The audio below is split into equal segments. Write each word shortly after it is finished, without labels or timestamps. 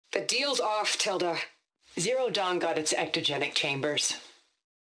The deal's off, Tilda. Zero Dawn got its ectogenic chambers.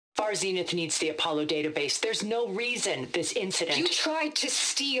 Far Zenith needs the Apollo database. There's no reason this incident... You tried to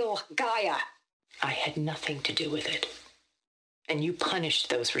steal Gaia. I had nothing to do with it. And you punished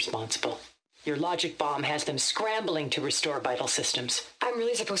those responsible. Your logic bomb has them scrambling to restore vital systems. I'm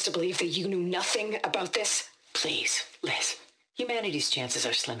really supposed to believe that you knew nothing about this? Please, Liz. Humanity's chances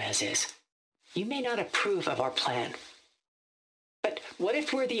are slim as is. You may not approve of our plan. But what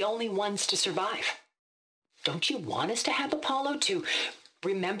if we're the only ones to survive? Don't you want us to have Apollo to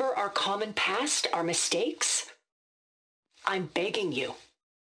remember our common past, our mistakes? I'm begging you.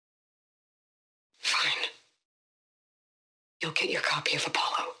 Fine. You'll get your copy of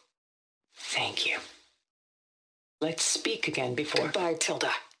Apollo. Thank you. Let's speak again before... Goodbye,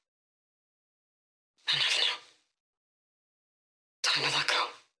 Tilda. Time to let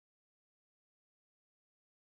go.